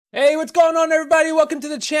Hey, what's going on, everybody? Welcome to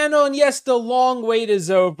the channel, and yes, the long wait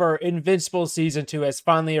is over. Invincible Season 2 has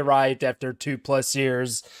finally arrived after 2+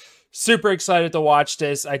 years. Super excited to watch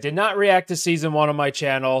this. I did not react to Season 1 on my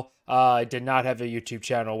channel. I did not have a YouTube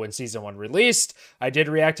channel when Season 1 released. I did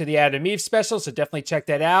react to the Adam Eve special, so definitely check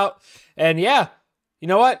that out. And yeah, you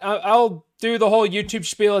know what? I'll do the whole YouTube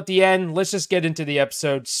spiel at the end. Let's just get into the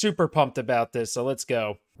episode. Super pumped about this, so let's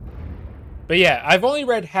go. But yeah, I've only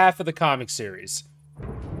read half of the comic series.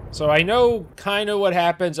 So I know kind of what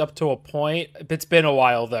happens up to a point. It's been a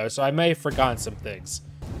while, though, so I may have forgotten some things.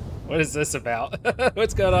 What is this about?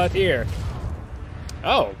 What's going on here?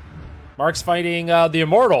 Oh, Mark's fighting the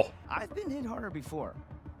Immortal. I've been hit harder before.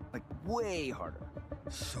 Like, way harder.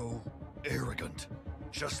 So arrogant,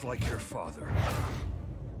 just like your father.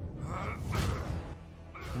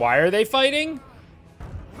 Why are they fighting?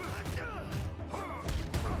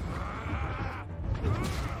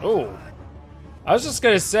 Oh. I was just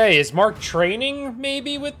gonna say, is Mark training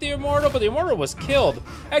maybe with the Immortal? But the Immortal was killed.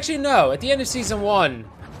 Actually, no. At the end of Season 1,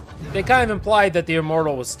 they kind of implied that the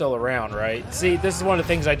Immortal was still around, right? See, this is one of the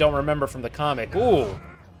things I don't remember from the comic. Ooh.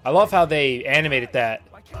 I love how they animated that.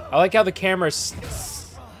 I like how the camera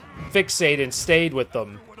fixated and stayed with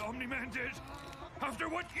them.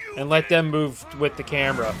 And let them move with the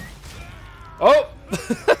camera. Oh!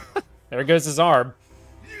 There goes his arm.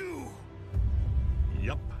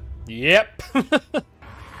 Yep.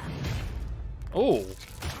 Oh.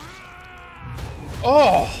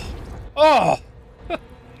 Oh. Oh.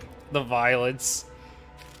 The violence.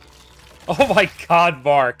 Oh my God,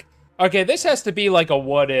 Mark. Okay, this has to be like a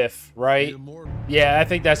what if, right? Yeah, I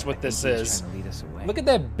think that's what this is. Look at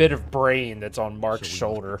that bit of brain that's on Mark's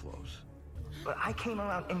shoulder. But I came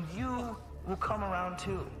around, and you will come around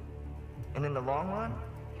too. And in the long run,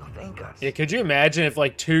 you'll thank us. Yeah, could you imagine if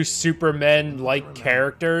like two Supermen-like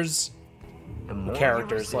characters,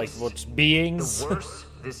 like what's beings, the worse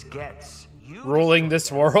this gets. ruling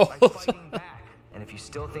this world? And if you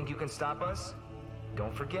still think you can stop us,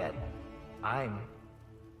 don't forget, I'm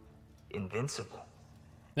invincible.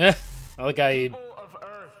 I like how you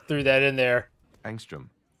threw that in there. Angstrom,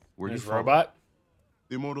 where do you robot?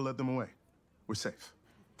 The Immortal led them away. We're safe.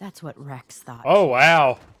 That's what Rex thought. Oh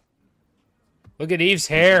wow! Look at Eve's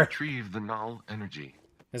hair. Retrieve the null energy.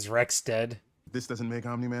 Is Rex dead? If this doesn't make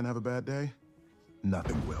Omni-Man have a bad day,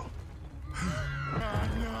 nothing will.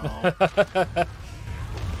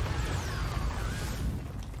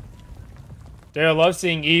 Dude, I love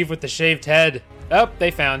seeing Eve with the shaved head. Oh,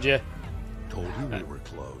 they found you. Told you we were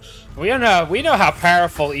close. We know how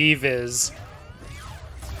powerful Eve is.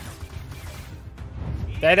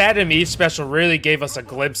 That Adam Eve special really gave us a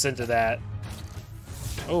glimpse into that.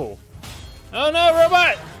 Oh. Oh no,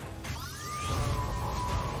 robot!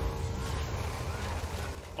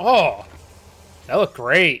 Oh. That looked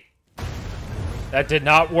great. That did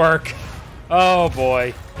not work. Oh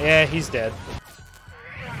boy. Yeah, he's dead.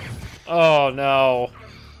 Oh no.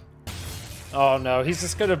 Oh no, he's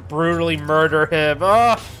just gonna brutally murder him.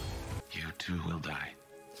 Oh! You too will die.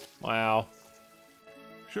 Wow.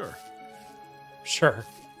 Sure, Sure.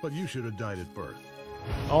 but you should have died at birth.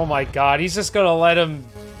 Oh my God, he's just gonna let him...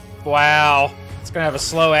 Wow. It's gonna have a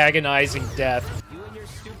slow, agonizing death. You and your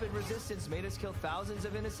stupid resistance made us kill thousands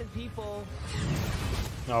of innocent people.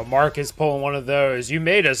 Oh, Mark is pulling one of those. You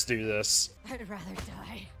made us do this. I'd rather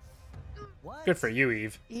die. What? Good for you,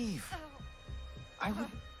 Eve. Eve, I would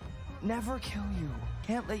never kill you.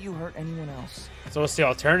 Can't let you hurt anyone else. So what's the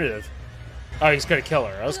alternative? Oh, he's gonna kill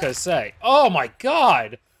her. I was gonna say. Oh my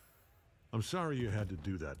God! I'm sorry you had to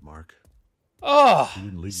do that, Mark. Oh! You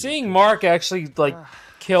didn't leave Seeing your Mark actually, like,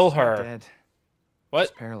 kill her. Dead. What?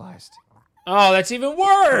 She's paralyzed. Oh, that's even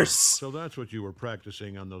worse! So that's what you were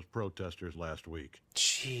practicing on those protesters last week. I couldn't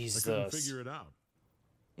Jesus. figure it out.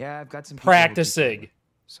 Yeah, I've got some people who keep Practicing. it,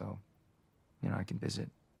 so I can visit.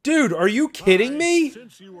 Dude, are you kidding me?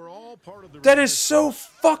 Since you were all part of the That is so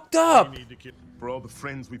fucked up! we need to kill- For all the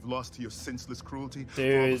friends we've lost to your senseless cruelty, for all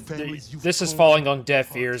Dude, the families you've this is torn falling on apart,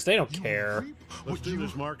 deaf ears. They don't you care. reap Let's what do you-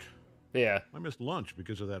 this, Mark. Yeah. I missed lunch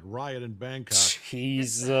because of that riot in Bangkok.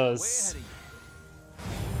 Jesus.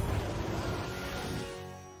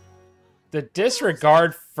 The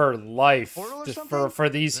disregard for life, Portal or just something? for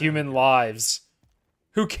these human lives.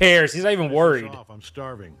 Who cares? He's not even worried. Off, I'm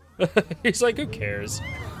starving. He's like, who cares?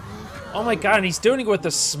 Oh my God, and he's doing it with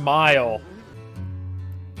a smile.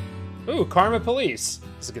 Ooh, Karma Police.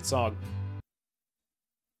 It's a good song.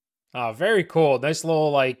 Oh, very cool. Nice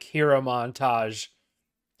little, like, hero montage.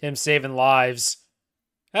 Him saving lives.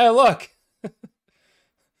 Hey, look!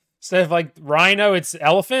 Instead of, like, rhino, it's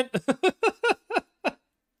elephant?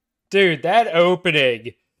 Dude, that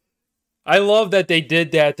opening. I love that they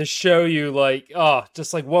did that to show you, like, oh,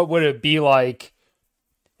 just like what would it be like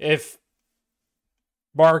if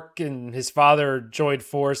Mark and his father joined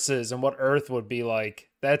forces and what Earth would be like.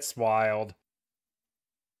 That's wild.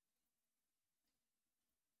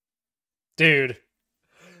 Dude.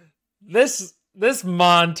 This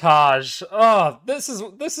montage. Oh, this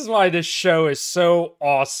is why this show is so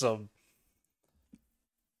awesome.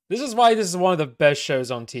 This is why this is one of the best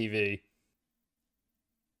shows on TV.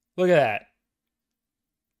 Look at that.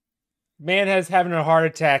 Man has having a heart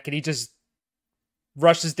attack and he just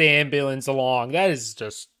rushes the ambulance along. That is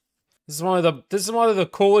just this is one of the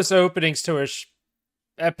coolest openings to a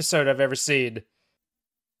episode I've ever seen.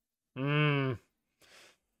 Oh,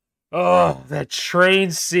 that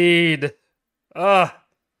train scene. Oh,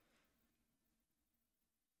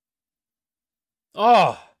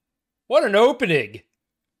 what an opening.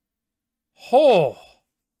 Oh.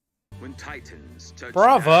 When Titans touch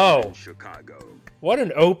Bravo. down in Chicago, What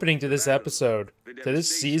an opening to this episode, to this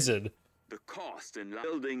season. the cost in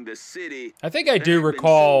building the city. I think I do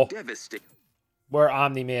recall where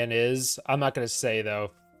Omni-Man is. I'm not going to say,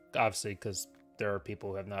 though, obviously, because there are people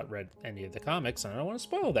who have not read any of the comics, and I don't want to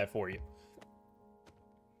spoil that for you.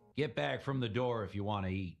 Get back from the door if you want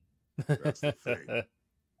to eat. That's the thing.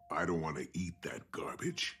 I don't want to eat that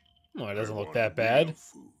garbage. Well, it doesn't look that bad.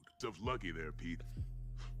 Food. Tough lucky there, Pete.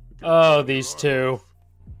 Oh, these two.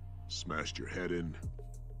 Smashed your head in,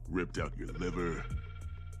 ripped out your liver,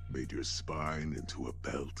 made your spine into a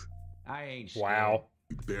belt. I ain't scared. Wow.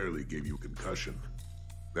 We barely gave you a concussion.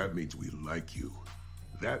 That means we like you.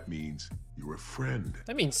 That means you're a friend.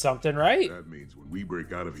 That means something, right? That means when we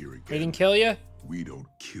break out of here again, We didn't kill you? we don't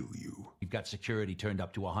kill you. We've got security turned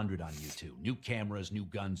up to 100 on you two. New cameras, new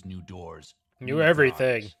guns, new doors. Knew new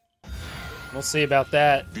everything. guards. We'll see about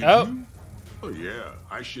that. Did Oh, you? Oh yeah,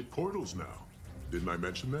 I shit portals now. Didn't I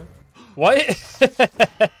mention that? what?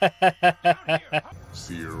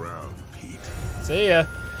 See you around, Pete. See ya.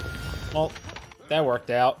 Well, that worked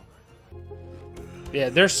out. Yeah,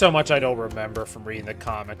 there's so much I don't remember from reading the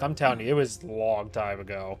comic. I'm telling you, it was a long time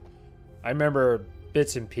ago. I remember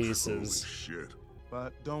bits and pieces. Holy shit.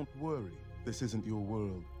 But don't worry, this isn't your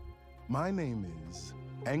world. My name is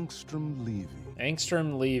Angstrom Levy.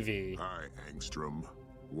 Angstrom Levy. Hi, Angstrom.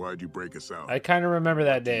 Why'd you break us out? I kind of remember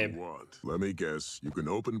that What do you name. want? Let me guess. You can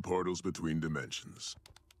open portals between dimensions,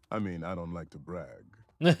 I mean, I don't like to brag.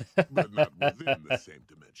 but not within the same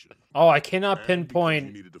dimension. Oh, I cannot And because you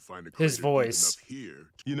pinpoint. needed to find a his crater deep voice. enough here,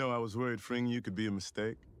 You know, I was worried freeing you could be a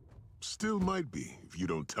mistake. still might be if you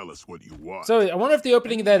don't tell us what you want. So I wonder if the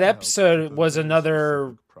opening of that episode But was there's a another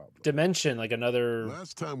specific problem. dimension, like another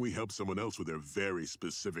Last time we helped someone else with their very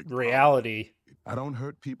specific problem. reality. I don't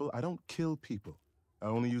hurt people, I don't kill people. I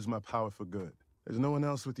only use my power for good. There's no one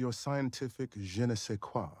else with your scientific je ne sais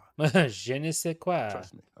quoi. Je ne sais quoi.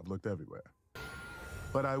 Trust me, I've looked everywhere.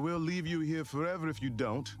 But I will leave you here forever if you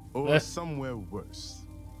don't, or somewhere worse.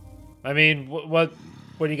 I mean, what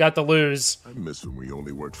do you got to lose? I miss when we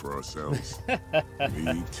only worked for ourselves.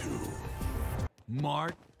 Me too.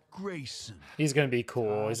 Mark Grayson. He's gonna be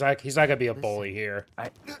cool. He's not gonna be a bully here.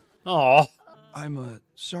 Oh, I'm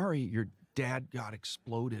sorry your dad got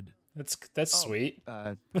exploded. that's sweet.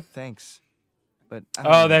 Thanks. But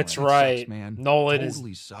Oh, that's it right. sucks, man. Nolan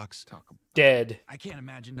Totally is sucks. dead. I can't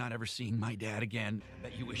imagine not ever seeing my dad again.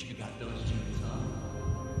 Bet you wish you got those jeans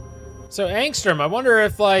on. So Angstrom, I wonder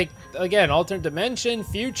if, like, again, alternate dimension,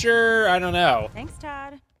 future, I don't know. Thanks,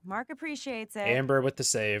 Todd. Mark appreciates it. Amber with the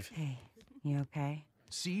save. Hey, you okay?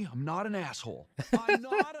 See, I'm not an asshole. I'm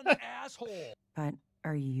not an asshole. But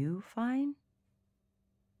are you fine?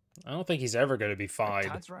 I don't think he's ever gonna be fine.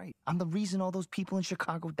 Todd's right. I'm the reason all those people in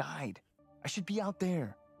Chicago died. I should be out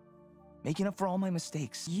there, making up for all my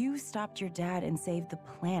mistakes. You stopped your dad and saved the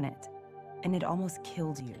planet, and it almost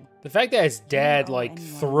killed you. The fact that his dad, owe like,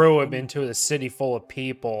 anyone threw him anything. into a city full of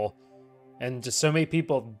people, and just so many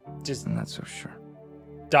people just I'm not so sure.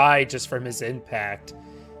 died just from his impact.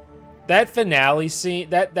 That finale scene,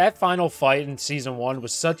 that final fight in season 1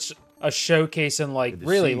 was such a showcase in, like, Good to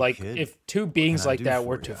really, see you, like, kid. if two beings can I like do that for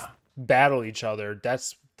were ya? to battle each other,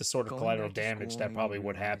 that's the sort of Going collateral back to damage school that made probably me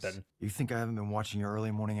would realize- happen. You think I haven't been watching your early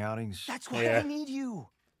morning outings? That's why Yeah. I need you.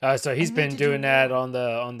 So he's I been need to do doing that more.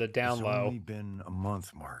 on the down It's low. only been a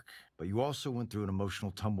month, Mark. But you also went through an emotional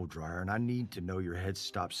tumble dryer, and I need to know your head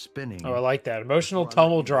stopped spinning. Oh, I like that. Emotional Before I let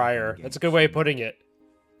tumble you back in the dryer. game. That's a good way of putting it.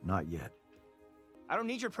 Not yet. I don't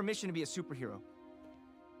need your permission to be a superhero.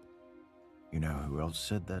 You know who else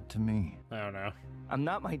said that to me? I don't know. I'm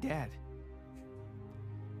not my dad.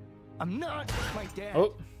 I'm not my dad.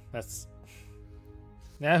 Oh, that's...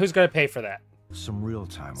 Now who's gonna pay for that? Some real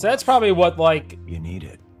time. So that's off. probably what, like, You need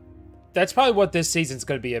it. that's probably what this season's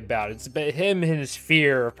going to be about. It's about him and his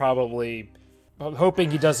fear of probably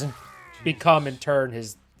hoping he doesn't become and turn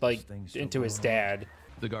his, like, into his dad.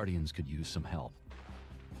 The Guardians could use some help.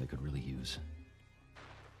 They could really use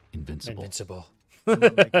Invincible. Invincible.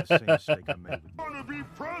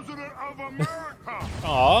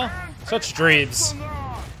 Aw, such dreams.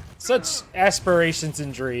 Such aspirations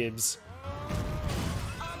and dreams.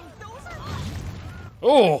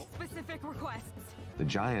 Oh! Specific requests. The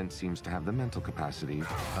giant seems to have the mental capacity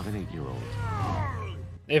of an 8-year-old.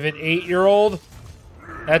 If an 8-year-old?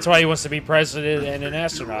 That's why he wants to be president and an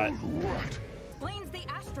astronaut. Explains the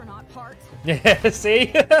astronaut part. Yeah,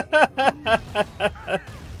 see?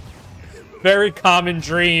 Very common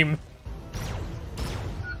dream.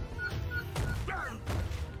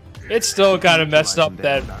 It's still kind of messed up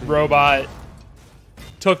that robot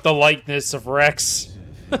took the likeness of Rex.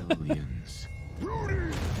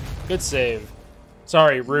 Good save.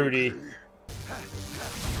 Sorry, Rudy.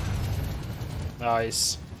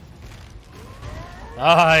 Nice.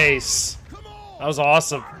 Nice. That was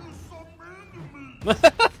awesome.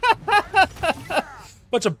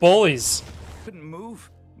 Bunch of bullies. Couldn't move.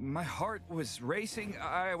 My heart was racing.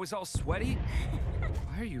 I was all sweaty.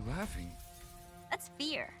 Why are you laughing? That's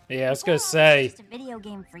fear. Yeah, I was gonna say. It's just a video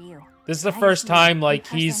game for you. This is the first time, like,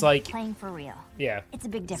 he's like playing for real. Yeah. It's a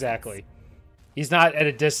big difference. Exactly. He's not at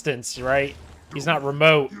a distance, right? He's not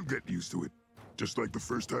remote. You get used to it. Just like the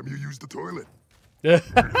first time you used the toilet.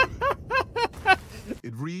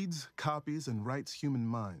 It reads, copies, and writes human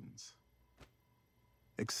minds.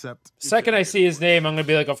 Except... Second I see his name, I'm gonna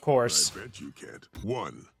be like, of course. I bet you can't.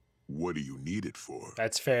 1, what do you need it for?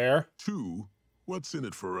 That's fair. 2, what's in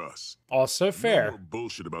it for us? Also fair. No more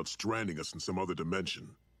bullshit about stranding us in some other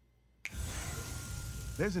dimension.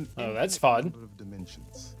 There's an that's fun. number of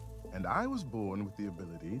dimensions, and I was born with the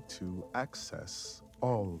ability to access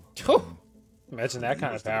all. Imagine that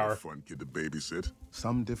kind of power. Fun kid to babysit.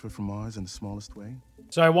 Some differ from ours in the smallest way.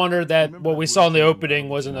 So I wonder that what we saw in the opening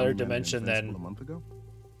was another dimension then. A month ago.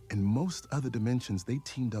 In most other dimensions, they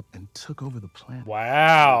teamed up and took over the planet.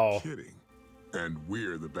 Wow. You're kidding. And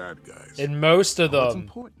we're the bad guys. In most of them,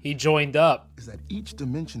 he joined up. Is that each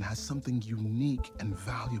dimension has something unique and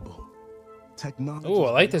valuable. Technology. Ooh,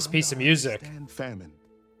 I like this piece of music. Famine,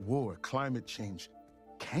 war, climate change,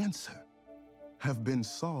 cancer have been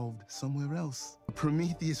solved somewhere else. A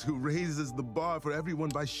Prometheus who raises the bar for everyone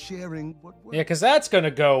by sharing what works. Yeah, because that's going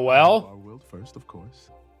to go well. Our world first, of course.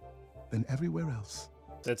 Then everywhere else.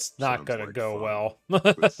 That's not going to go well.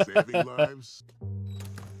 But saving lives?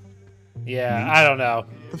 Yeah, I don't know.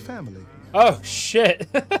 The family. Oh, shit.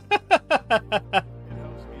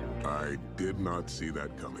 I did not see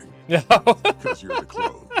that coming. No. Because you're the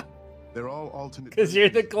clone. They're all alternate. Because you're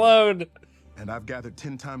the clone. And I've gathered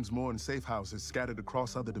 10 times more in safe houses scattered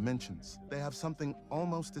across other dimensions. They have something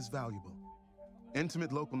almost as valuable.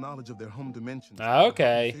 Intimate local knowledge of their home dimensions.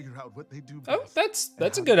 Okay. Figure out what they do best. Oh,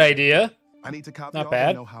 that's a how good idea. I need to copy Not all bad.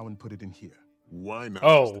 the know-how and put it in here. Why not?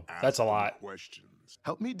 Oh, that's a lot. Questions.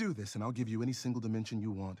 Help me do this, and I'll give you any single dimension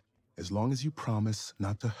you want, as long as you promise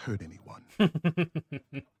not to hurt anyone.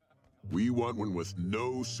 We want one with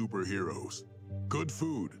no superheroes. Good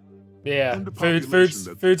food. Yeah, And a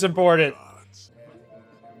population food's important.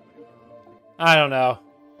 I don't know.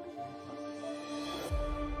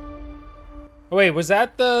 Wait, was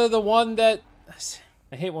that the one that...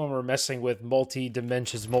 I hate when we're messing with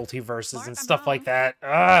multi-dimensions, multiverses, and stuff like that.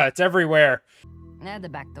 Ah, it's everywhere. The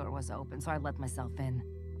back door was open, so I let myself in.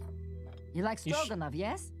 You like stroganoff,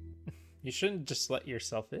 yes? You shouldn't just let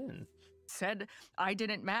yourself in. Said I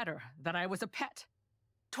didn't matter, that I was a pet.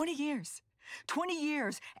 20 years. 20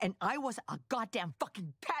 years, and I was a goddamn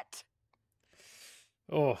fucking pet.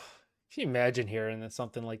 Oh, can you imagine hearing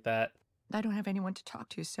something like that? I don't have anyone to talk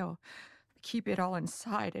to, so I keep it all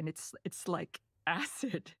inside, and it's like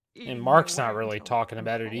acid. And Mark's not really talking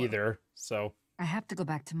about it either, so... I have to go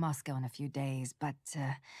back to Moscow in a few days, but,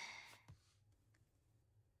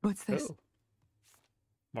 What's this? Oh.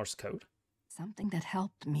 Morse code? Something that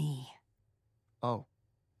helped me. Oh,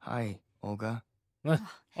 hi, Olga.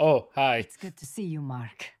 Oh, hi. It's good to see you,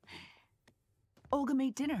 Mark. Olga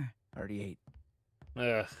made dinner. Already ate.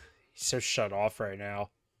 Ugh, he's so shut off right now.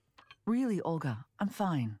 Really, Olga, I'm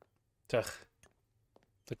fine. Ugh.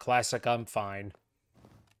 The classic I'm fine.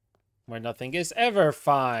 Where nothing is ever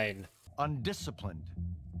fine. Undisciplined.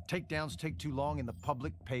 Takedowns take too long and the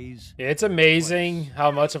public pays. It's amazing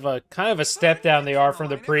how much of a kind of a step down they are from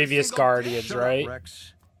the previous Guardians, Shut right? Up,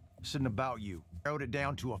 Rex. This isn't about you. Narrowed it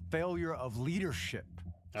down to a failure of leadership.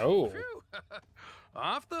 Oh.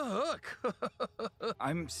 off the hook.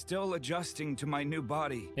 I'm still adjusting to my new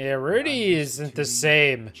body. Yeah, Rudy isn't the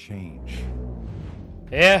same. Change.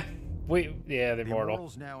 Yeah, the The immortal.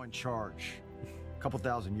 Immortal's now in charge. A couple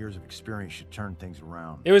thousand years of experience should turn things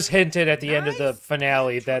around. It was hinted at the end of the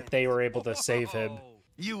finale that they were able to save him.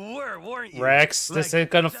 You were, weren't you? Rex, this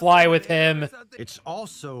ain't gonna fly with him. It's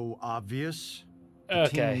also obvious. The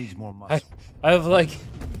team Okay. needs more muscle. I have like.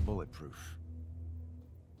 Bulletproof.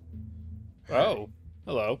 Oh,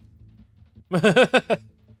 hello.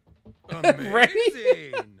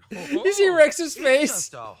 Amazing. You see Rex's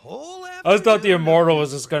face? I thought the immortal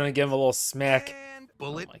was just gonna give him a little smack.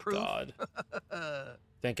 Bulletproof. Oh my god.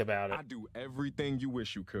 Think about it. I do everything you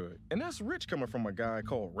wish you could. And that's rich coming from a guy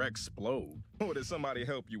called Rex Splode. Or did somebody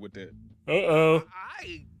help you with that? Uh-oh.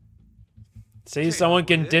 See, someone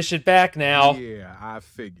can dish it back now. Yeah, I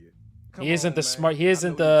figured. He isn't the smart. He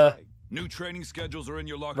isn't the. New training schedules are in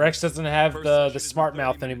your locker. Rex doesn't have the smart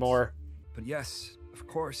mouth anymore. But yes, of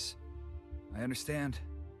course. I understand.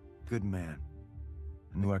 Good man.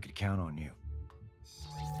 I knew I could count on you.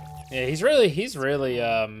 Yeah, he's really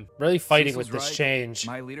fighting with Cecil's this right. change.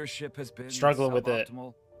 My leadership has been Struggling with it.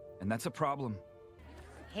 suboptimal, and that's a problem.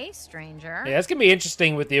 Hey, stranger. Yeah, it's gonna be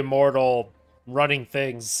interesting with the immortal running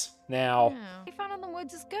things now. He found in the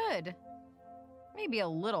woods is good. Maybe a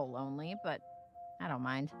little lonely, but I don't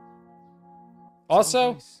mind.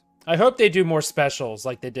 Also, I hope they do more specials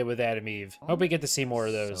like they did with Adam Eve. Hope we get to see more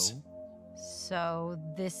of those. So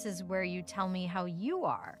this is where you tell me how you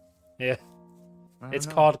are. Yeah. I don't It's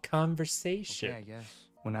know. called conversation. Okay, I guess.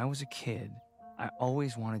 When I was a kid, I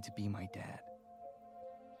always wanted to be my dad.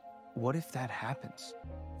 What if that happens?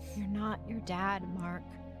 You're not your dad, Mark.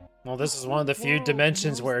 Well, this is one of the few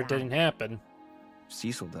dimensions where it didn't happen.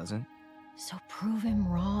 Cecil doesn't. So prove him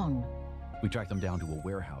wrong. We tracked them down to a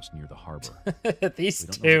warehouse near the harbor. These We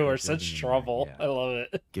don't know two what they're are such building in trouble. there I love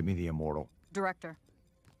it. Give me the immortal. Director.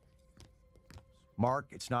 Mark,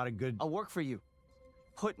 it's not a good... I'll work for you.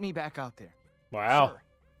 Put me back out there. Wow. Sure.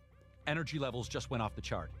 Energy levels just went off the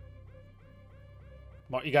chart.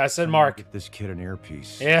 You guys send Mark. Get this kid an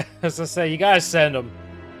earpiece. Yeah, as I say, you guys send him.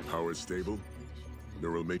 Power stable.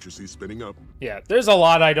 Neural matrices spinning up. Yeah, there's a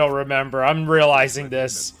lot I don't remember. I'm realizing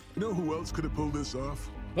this. You know who else could have pulled this off?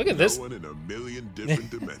 Look at this. No one in a million different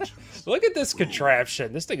dimensions. Look at this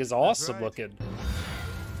contraption. This thing is awesome looking.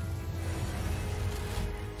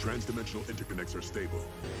 Transdimensional interconnects are stable.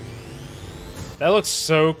 That looks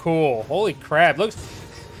so cool. Holy crap. Looks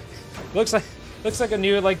like a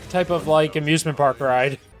new type of amusement park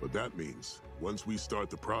ride. But that means once we start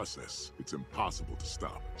the process, it's impossible to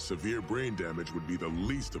stop. Severe brain damage would be the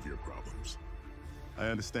least of your problems. I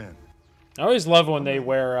understand. I always love when they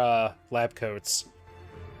wear lab coats.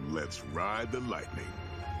 Let's ride the lightning.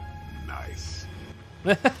 Nice.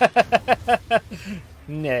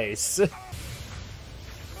 Nice.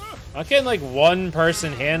 How can one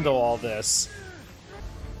person handle all this?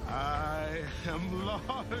 I am large.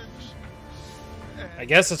 I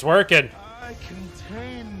guess it's working. I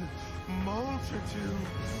contain multitude.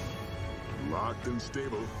 Locked and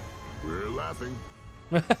stable. We're laughing.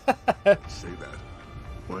 Say that.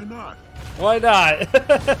 Why not? Why not?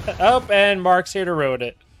 Oh, and Mark's here to ruin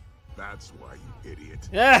it. That's why, you idiot.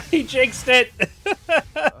 Yeah, he jinxed it.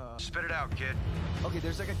 Spit it out, kid. Okay,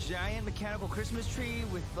 there's a giant mechanical Christmas tree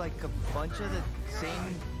with a bunch of the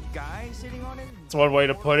same guy sitting on it. That's one way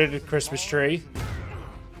to put it, a Christmas tree.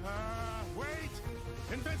 Wait!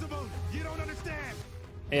 Invincible! You don't understand!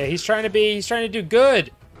 Yeah, he's trying to do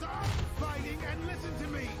good. Stop fighting and listen to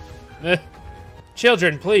me!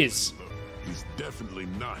 Children, please. He's definitely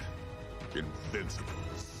not invincible.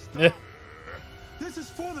 This is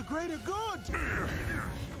for the greater good!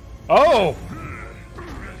 Oh!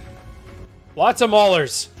 Lots of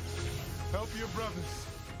maulers. Help your brothers.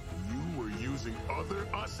 You were using other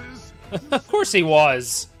us's? Of course he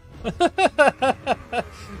was.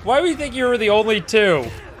 Why do you think you were the only two?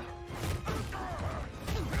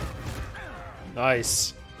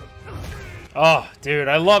 Nice. Oh, dude,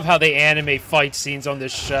 I love how they animate fight scenes on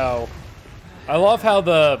this show. I love how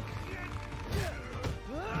they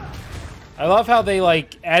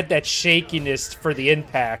add that shakiness for the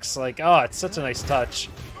impacts. Oh, it's such a nice touch.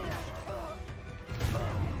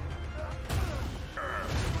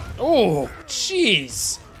 Oh,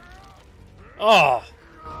 jeez. Oh.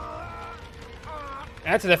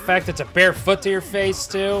 Add to the fact that it's a bare foot to your face,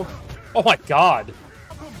 too. Oh my god.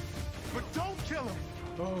 But don't kill him!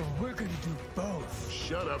 Oh, we're gonna do both.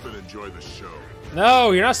 Shut up and enjoy the show.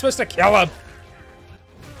 No, you're not supposed to kill him.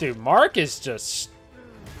 Dude, Mark is just...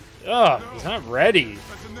 Ugh, he's not ready.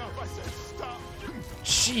 That's enough, I said stop!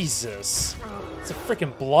 Jesus. It's a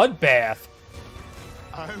freaking bloodbath.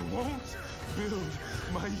 I won't build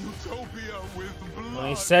my utopia with blood. Well,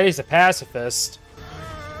 he said he's a pacifist.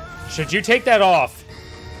 Should you take that off?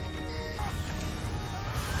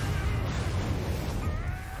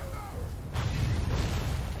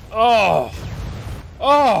 Oh!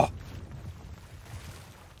 Oh!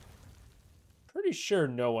 Pretty sure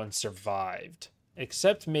no one survived.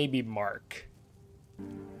 Except maybe Mark.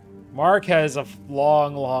 Mark has a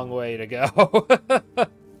long, long way to go.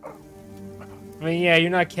 I mean, yeah, you're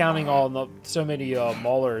not counting so many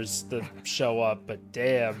Maulers to show up, but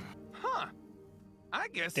damn. Huh. I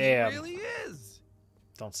guess Damn. he really is.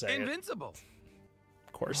 Don't say Invincible.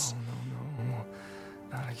 Of course. No.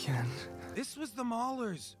 Not again. This was the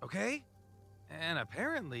Maulers, okay? And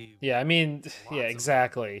apparently... Yeah, I mean, yeah,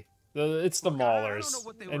 exactly. It's the Maulers,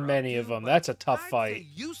 and many of them. That's a tough fight.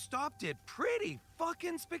 You stopped it pretty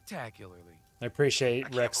fucking spectacularly. I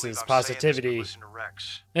appreciate Rex's positivity. Listen to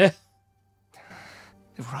Rex. Eh.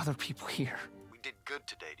 There were other people here. We did good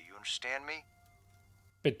today. Do you understand me?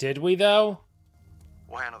 But did we, though?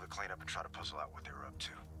 We'll handle the cleanup and try to puzzle out what they were up to.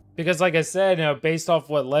 Because, like I said, based off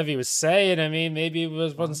what Levy was saying, I mean, maybe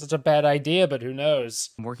it wasn't such a bad idea, but who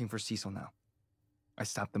knows? I'm working for Cecil now. I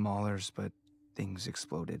stopped the Maulers, but things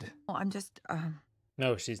exploded. Oh, I'm just,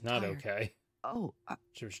 No, she's not tired. okay. Oh,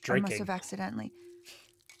 She was I must drinking. have accidentally.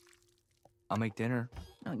 I'll make dinner.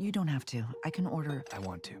 No, you don't have to. I can order. I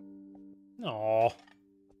want to. Aw.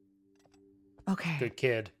 Okay. Good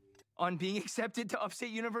kid. On being accepted to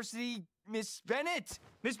Upstate University, Miss Bennett!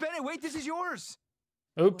 Miss Bennett, wait, this is yours!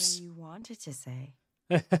 Oops. What you wanted to say.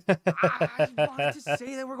 I wanted to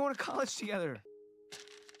say that we're going to college together.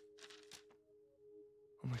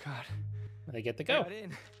 Oh my god. They get to go.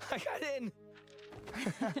 I got in.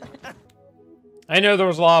 I know there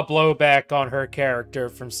was a lot of blowback on her character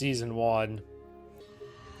from season 1.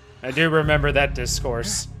 I do remember that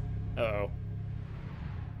discourse. Uh-oh.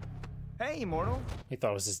 Hey, Immortal. He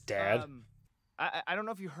thought it was his dad. I don't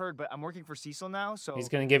know if you heard, but I'm working for Cecil now, so... He's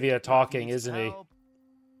gonna give you a talking, isn't he?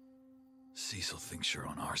 Cecil thinks you're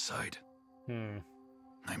on our side. Hmm.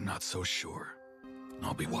 I'm not so sure.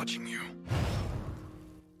 I'll be watching you.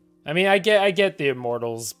 I mean, I get the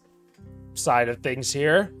Immortals side of things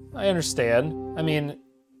here. I understand. I mean,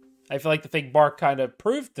 I feel like the thing Mark kind of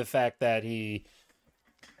proved the fact that he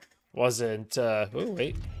wasn't, oh,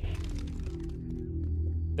 wait.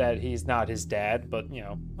 That he's not his dad, but, you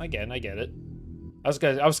know, again, I get it. I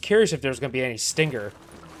was curious if there was gonna be any stinger.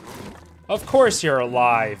 Of course you're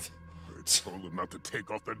alive. I told him not to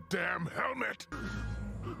take off the damn helmet.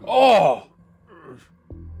 Oh!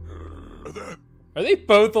 Are they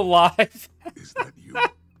both alive? Is that you?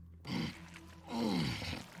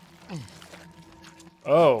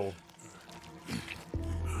 Oh.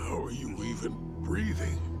 How are you even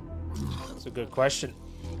breathing? That's a good question.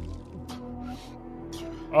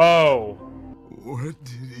 Oh. What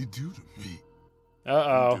did he do to me?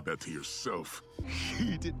 Uh-oh. You did that to yourself.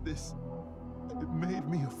 He did this. It made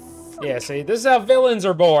me a fool. Yeah, see, this is how villains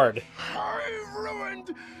are born. I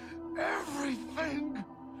ruined everything.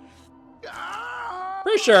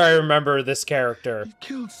 Pretty sure I remember this character. He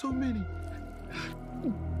killed so many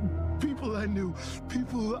people I knew,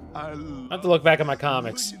 people I loved. I have to look back at my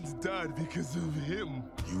comics. Millions died because of him.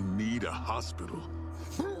 You need a hospital.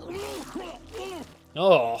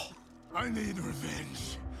 Oh. I need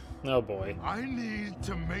revenge. Oh boy. I need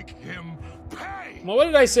to make him pay. Well, what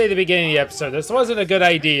did I say at the beginning of the episode? This wasn't a good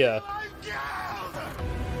idea.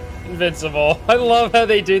 Invincible. I love how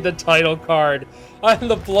they do the title card on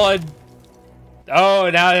the blood. Oh,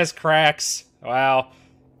 now it has cracks. Wow.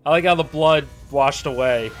 I like how the blood washed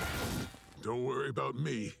away. Don't worry about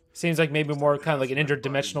me. Seems like maybe more kind of like an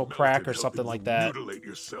interdimensional crack or something like that. Mutilate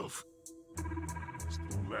yourself. It's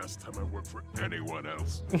the last time I work for anyone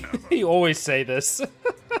else. You always say this.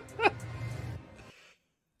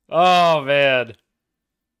 Oh, man.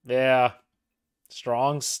 Yeah.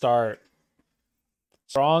 Strong start.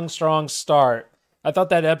 Strong start. I thought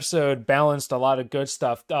that episode balanced a lot of good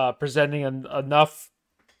stuff, presenting enough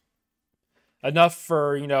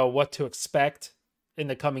for, you know, what to expect in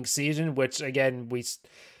the coming season, which, again,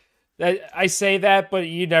 I say that, but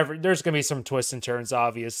there's going to be some twists and turns,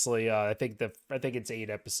 obviously. I think it's 8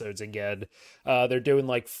 episodes again. They're doing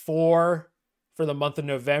like 4 for the month of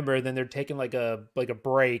November, and then they're taking like a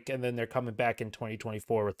break, and then they're coming back in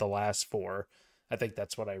 2024 with the last 4. I think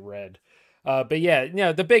that's what I read. But yeah, you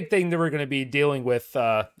know, the big thing that we're going to be dealing with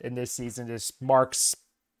in this season is Mark's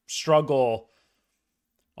struggle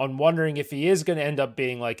on wondering if he is going to end up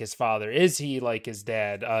being like his father. Is he like his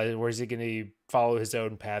dad? Or is he going to follow his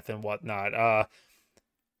own path and whatnot?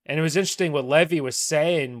 And it was interesting what Levy was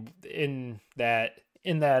saying in that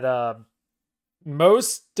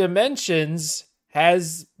most dimensions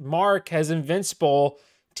has Invincible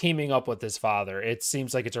teaming up with his father. It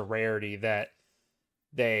seems like it's a rarity that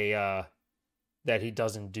that he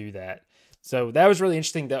doesn't do that. So that was really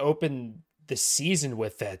interesting to open the season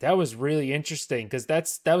with that. That was really interesting because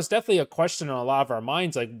that was definitely a question on a lot of our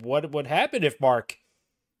minds. Like, what would happen if Mark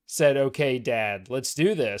said, "Okay, Dad, let's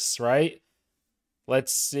do this," right?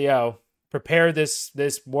 Let's, prepare this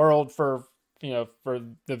world for, for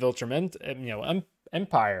the Viltrum,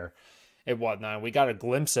 Empire and whatnot. We got a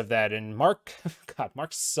glimpse of that, and Mark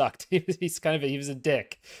sucked. He was a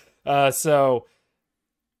dick. So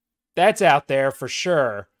that's out there for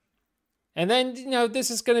sure. And then, this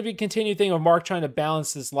is going to be a continued thing of Mark trying to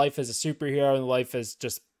balance this life as a superhero and life as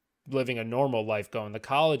just living a normal life, going to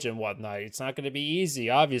college and whatnot. It's not going to be easy.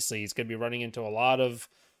 Obviously, he's going to be running into a lot of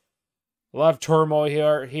turmoil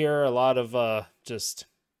here, a lot of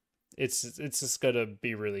it's just going to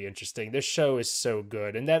be really interesting. This show is so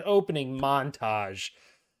good. And that opening montage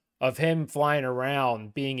of him flying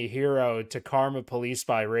around being a hero to Karma Police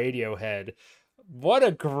by Radiohead. What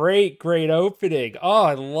a great opening. Oh,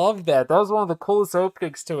 I love that. That was one of the coolest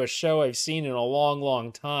openings to a show I've seen in a long,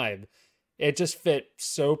 long time. It just fit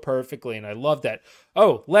so perfectly, and I love that.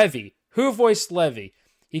 Oh, Levy. Who voiced Levy?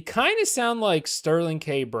 He kind of sounds like Sterling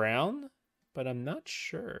K. Brown, but I'm not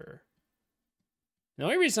sure. The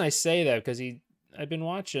only reason I say that because I've been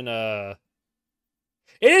watching it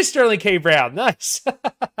is Sterling K. Brown. Nice.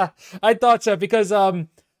 I thought so because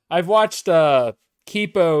I've watched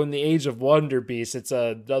Kipo and the Age of Wonder Beast. It's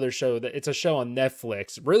another show it's a show on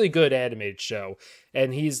Netflix. Really good animated show,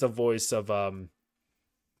 and he's the voice of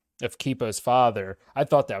Kipo's father. I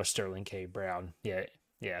thought that was Sterling K. Brown. Yeah.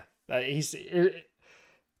 I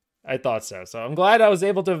thought so. So I'm glad I was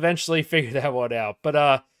able to eventually figure that one out.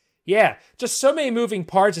 But yeah, just so many moving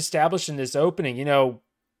parts established in this opening.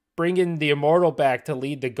 Bringing the Immortal back to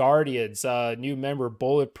lead the Guardians. New member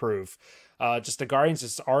Bulletproof. Just the Guardians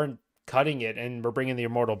just aren't cutting it, and we're bringing the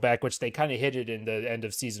Immortal back, which they kind of hit it in the end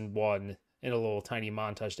of season 1 in a little tiny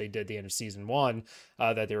montage they did at the end of season 1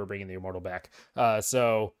 that they were bringing the Immortal back. And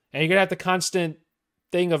you're gonna have the constant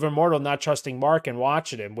thing of Immortal not trusting Mark and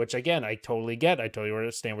watching him, which again I totally get. I totally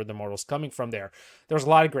understand where the Immortal's coming from there. There's a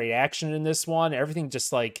lot of great action in this one. Everything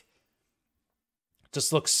just looks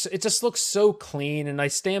so clean, and I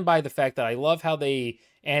stand by the fact that I love how they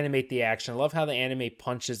animate the action. I love how they animate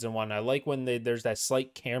punches and whatnot. I like when there's that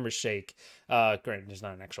slight camera shake. Granted, there's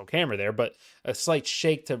not an actual camera there, but a slight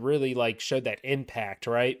shake to really show that impact,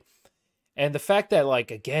 right? And the fact that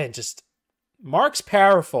again, just Mark's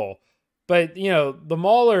powerful, but the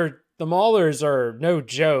Maulers are no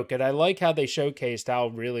joke, and I like how they showcased how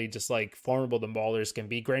really just formidable the Maulers can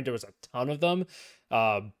be. Granted, there was a ton of them.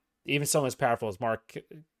 Even someone as powerful as Mark,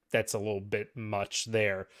 that's a little bit much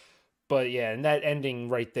there. But yeah, and that ending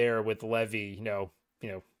right there with Levy,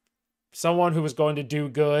 someone who was going to do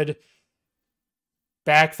good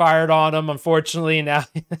backfired on him, unfortunately, and now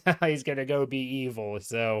he's going to go be evil.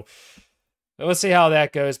 So we'll see how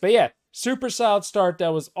that goes. But yeah, super solid start.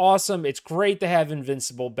 That was awesome. It's great to have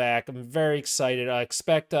Invincible back. I'm very excited. I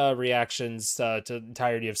expect reactions to the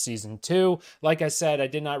entirety of season 2. Like I said, I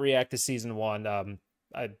did not react to season 1.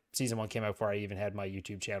 Season 1 came out before I even had my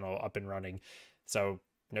YouTube channel up and running. So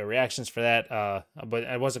no reactions for that. But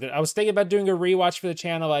I was thinking about doing a rewatch for the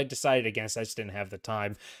channel. I decided against. I just didn't have the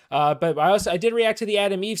time. But I did react to the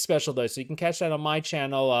Adam Eve special though, so you can catch that on my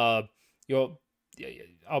channel. You'll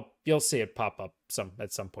see it pop up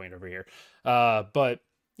at some point over here. But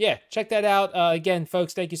yeah, check that out. Again,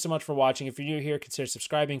 folks, thank you so much for watching. If you're new here, consider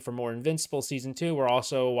subscribing for more Invincible Season 2. We're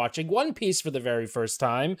also watching One Piece for the very first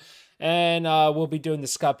time. And we'll be doing the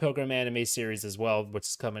Scott Pilgrim anime series as well, which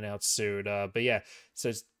is coming out soon. But yeah, so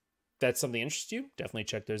if that's something that interests you, definitely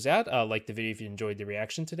check those out. Like the video if you enjoyed the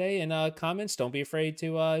reaction today. And comments, don't be afraid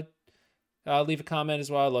to leave a comment as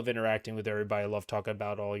well. I love interacting with everybody. I love talking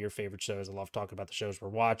about all your favorite shows. I love talking about the shows we're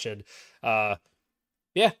watching.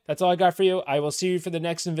 Yeah, that's all I got for you. I will see you for the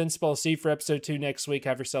next Invincible. I'll see you for episode 2 next week.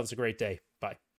 Have yourselves a great day. Bye.